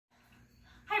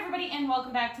everybody, and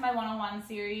welcome back to my 101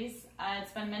 series.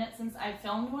 It's been a minute since I've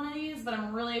filmed one of these, but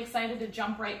I'm really excited to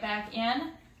jump right back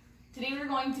in. Today we're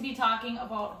going to be talking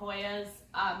about Hoyas.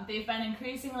 They've been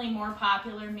increasingly more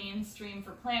popular mainstream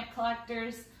for plant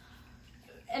collectors,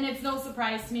 and it's no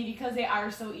surprise to me because they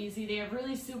are so easy. They have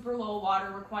really super low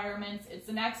water requirements. It's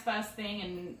the next best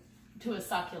thing to a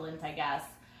succulent, I guess.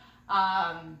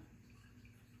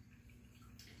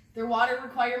 Their water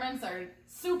requirements are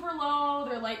super low.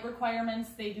 Their light requirements,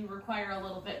 they do require a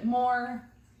little bit more.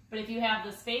 But if you have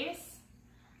the space,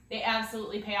 they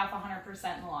absolutely pay off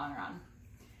 100% in the long run.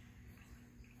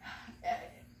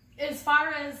 As far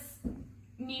as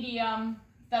medium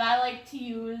that I like to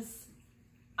use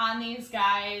on these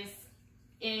guys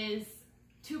is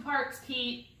 2 parts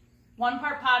peat, 1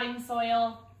 part potting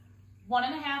soil,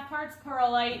 1.5 parts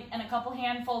perlite, and a couple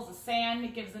handfuls of sand.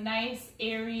 It gives a nice,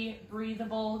 airy,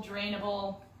 breathable,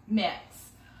 drainable mix.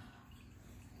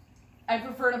 I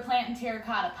prefer to plant in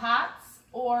terracotta pots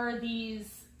or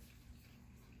these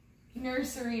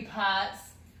nursery pots.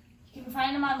 You can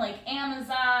find them on like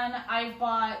Amazon. I've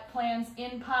bought plants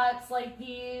in pots like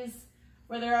these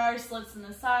where there are slits in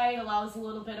the side, allows a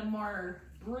little bit of more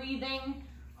breathing.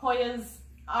 Hoyas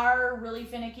are really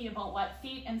finicky about wet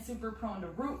feet and super prone to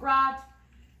root rot.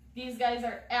 These guys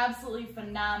are absolutely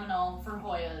phenomenal for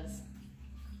Hoyas.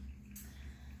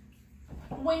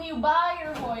 When you buy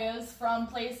your Hoyas from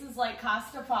places like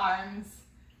Costa Farms,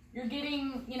 you're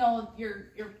getting, you know,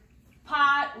 your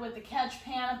pot with the catch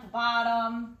pan at the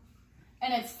bottom,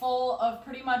 and it's full of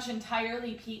pretty much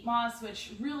entirely peat moss,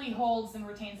 which really holds and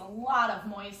retains a lot of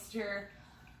moisture.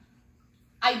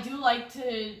 I do like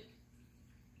to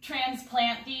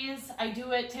transplant these. I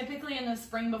do it typically in the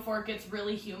spring before it gets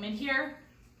really humid here.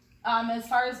 As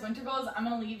far as winter goes, I'm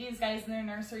going to leave these guys in their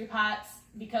nursery pots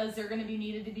because they're going to be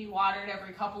needed to be watered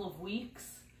every couple of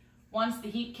weeks once the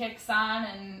heat kicks on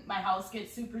and my house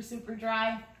gets super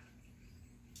dry.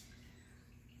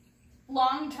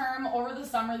 Long term, over the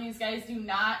summer, these guys do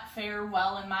not fare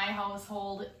well in my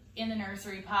household in the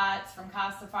nursery pots from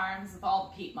Costa Farms with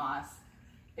all the peat moss.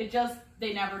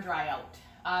 They never dry out.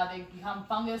 They become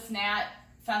fungus gnat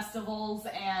festivals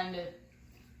and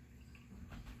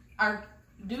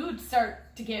do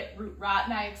start to get root rot,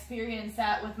 and I experienced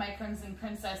that with my Crimson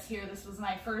Princess here. This was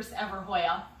my first ever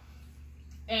Hoya,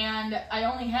 and I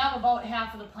only have about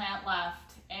half of the plant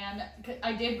left, and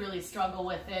I did really struggle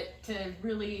with it to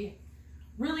really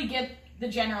get the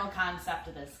general concept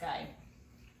of this guy.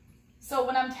 So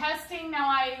when I'm testing, now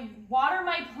I water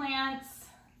my plants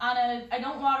I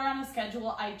don't water on a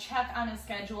schedule. I check on a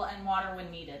schedule and water when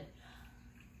needed.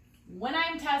 When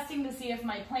I'm testing to see if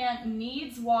my plant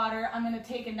needs water, I'm going to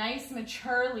take a nice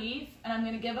mature leaf and I'm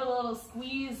going to give it a little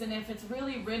squeeze, and if it's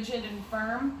really rigid and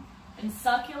firm and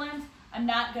succulent, I'm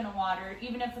not going to water it,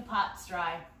 even if the pot's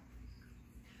dry.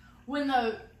 When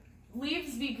the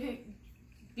leaves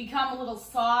become a little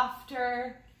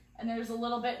softer and there's a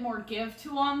little bit more give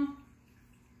to them,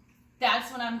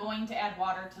 that's when I'm going to add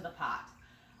water to the pot.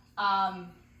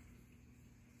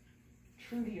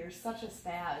 Trudy, you're such a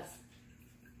spaz.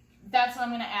 That's when I'm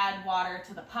going to add water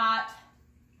to the pot.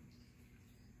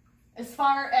 As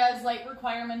far as light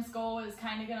requirements go, is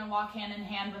kind of going to walk hand in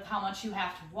hand with how much you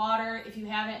have to water. If you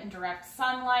have it in direct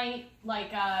sunlight,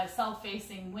 like a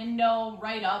south-facing window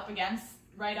right up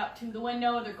to the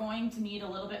window, they're going to need a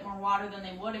little bit more water than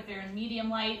they would if they're in medium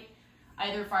light,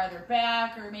 either farther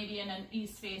back or maybe in an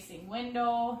east-facing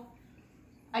window.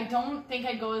 I don't think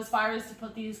I'd go as far as to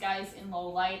put these guys in low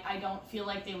light. I don't feel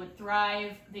like they would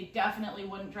thrive. They definitely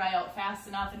wouldn't dry out fast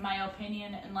enough, in my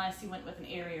opinion, unless you went with an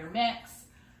airier mix.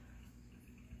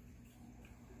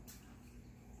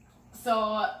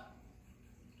 So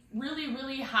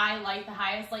really high light, the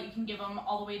highest light you can give them,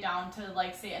 all the way down to,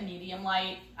 like, say, a medium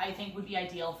light, I think would be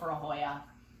ideal for a Hoya.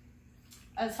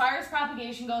 As far as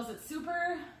propagation goes, it's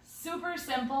super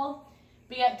simple,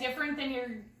 but yet different than your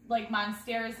like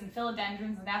monsteras and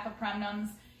philodendrons and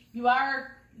epipremnums. You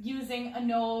are using a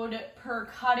node per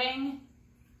cutting,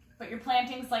 but you're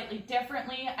planting slightly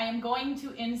differently. I am going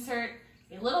to insert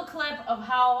a little clip of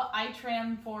how I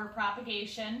trim for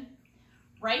propagation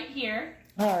right here.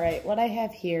 All right, what I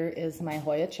have here is my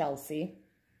Hoya Chelsea.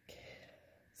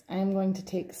 So I'm going to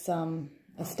take a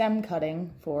stem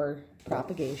cutting for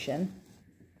propagation.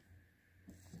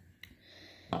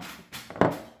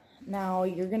 Now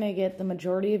you're going to get the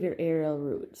majority of your aerial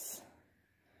roots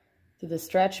through the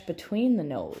stretch between the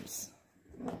nodes,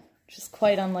 which is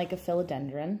quite unlike a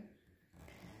philodendron.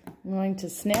 I'm going to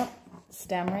snip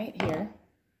stem right here.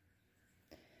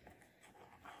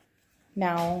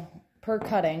 Now, per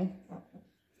cutting,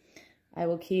 I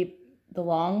will keep the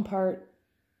long part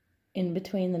in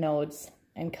between the nodes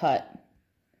and cut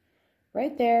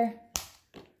right there,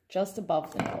 just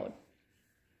above the node.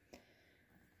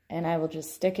 And I will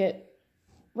just stick it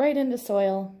right into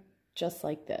soil, just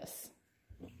like this.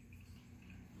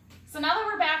 So now that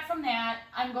we're back from that,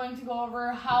 I'm going to go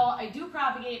over how I do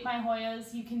propagate my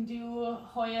Hoyas. You can do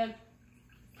Hoya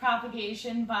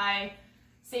propagation by,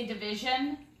 say,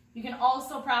 division. You can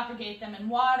also propagate them in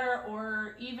water,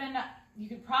 or even, you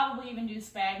could probably even do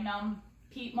sphagnum,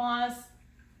 peat moss.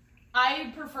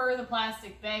 I prefer the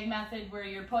plastic bag method where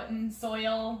you're putting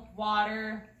soil,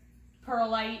 water,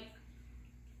 perlite,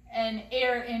 and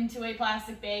air into a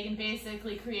plastic bag and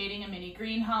basically creating a mini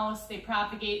greenhouse. They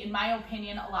propagate, in my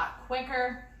opinion, a lot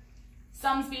quicker.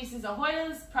 Some species of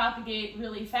Hoyas propagate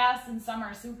really fast and some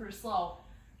are super slow.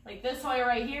 Like this Hoya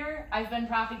right here, I've been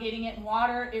propagating it in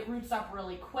water. It roots up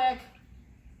really quick.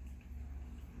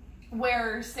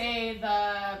 Where, say,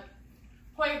 the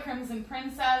Hoya Crimson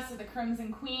Princess or the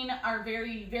Crimson Queen are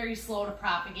very, very slow to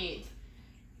propagate.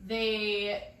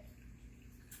 They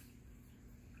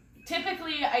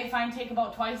typically, I find, take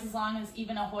about twice as long as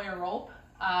even a Hoya rope,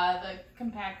 the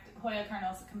Hoya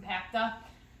carnosa compacta.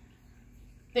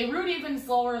 They root even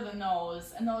slower than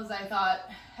those, and those I thought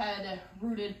had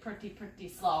rooted pretty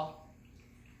slow.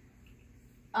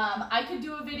 I could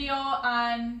do a video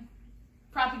on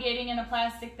propagating in a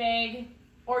plastic bag,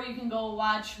 or you can go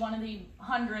watch one of the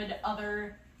 100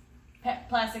 other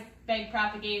plastic bag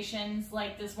propagations,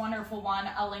 like this wonderful one.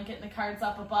 I'll link it in the cards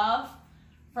up above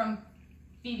from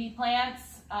BB Plants.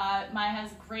 Maya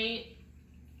has a great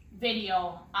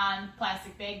video on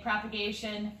plastic bag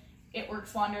propagation. It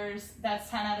works wonders. That's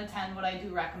 10 out of 10 what I do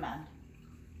recommend.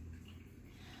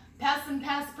 Pests and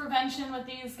pest prevention with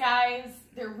these guys.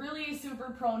 They're really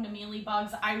super prone to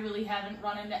mealybugs. I really haven't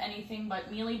run into anything but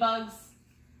mealybugs.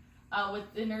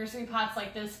 With the nursery pots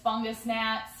like this, fungus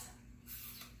gnats,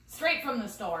 straight from the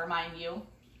store, mind you.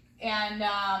 And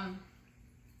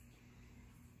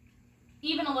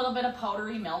even a little bit of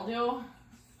powdery mildew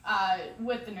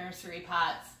with the nursery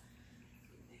pots.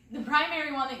 The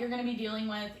primary one that you're going to be dealing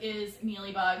with is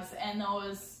mealybugs, and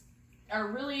those are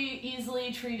really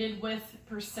easily treated with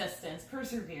persistence,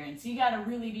 perseverance. You got to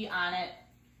really be on it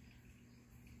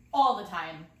all the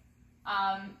time.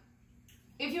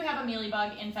 If you have a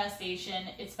mealybug infestation,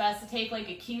 it's best to take like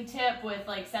a Q-tip with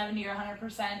like 70 or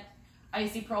 100%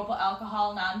 isopropyl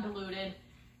alcohol, non-diluted,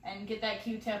 and get that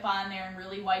Q-tip on there and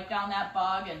really wipe down that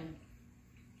bug and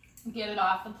get it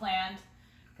off the plant.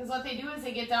 Because what they do is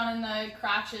they get down in the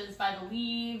crotches by the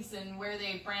leaves and where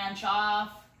they branch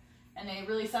off, and they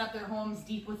really set up their homes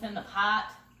deep within the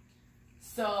pot.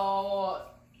 So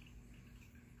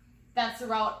that's the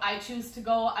route I choose to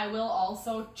go. I will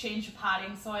also change the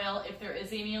potting soil if there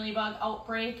is a mealybug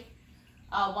outbreak.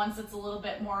 Once it's a little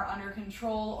bit more under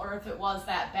control, or if it was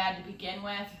that bad to begin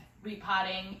with,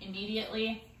 repotting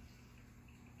immediately.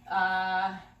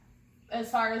 As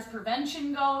far as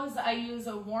prevention goes, I use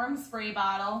a warm spray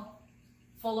bottle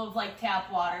full of like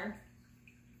tap water.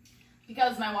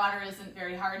 Because my water isn't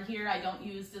very hard here, I don't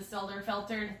use distilled or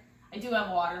filtered. I do have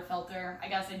a water filter. I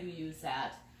guess I do use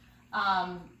that.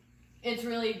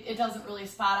 It doesn't really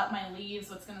spot up my leaves.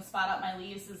 What's going to spot up my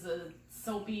leaves is a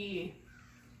soapy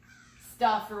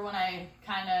stuff for when I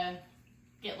kind of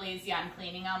get lazy on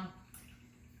cleaning them.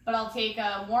 But I'll take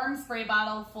a warm spray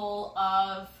bottle full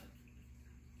of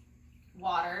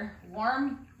water,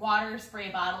 warm water spray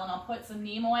bottle, and I'll put some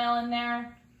neem oil in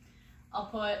there. I'll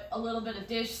put a little bit of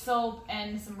dish soap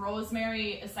and some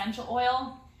rosemary essential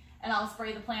oil, and I'll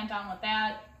spray the plant on with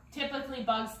that. Typically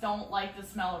bugs don't like the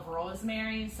smell of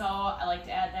rosemary, so I like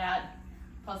to add that.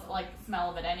 Plus I like the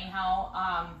smell of it anyhow.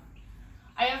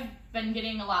 I have been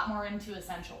getting a lot more into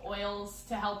essential oils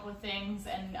to help with things,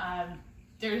 and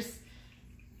there's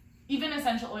even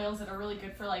essential oils that are really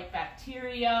good for like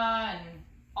bacteria and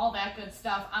all that good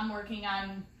stuff. I'm working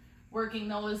on working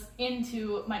those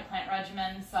into my plant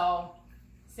regimen, so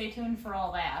stay tuned for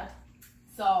all that.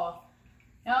 So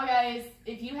now guys,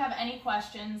 if you have any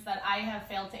questions that I have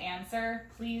failed to answer,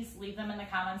 please leave them in the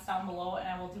comments down below, and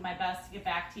I will do my best to get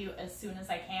back to you as soon as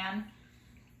I can.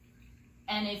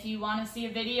 And if you want to see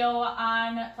a video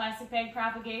on plastic bag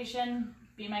propagation,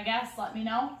 be my guest, let me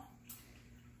know.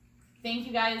 Thank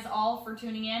you guys all for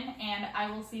tuning in, and I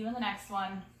will see you in the next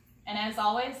one. And as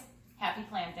always, happy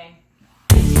planting.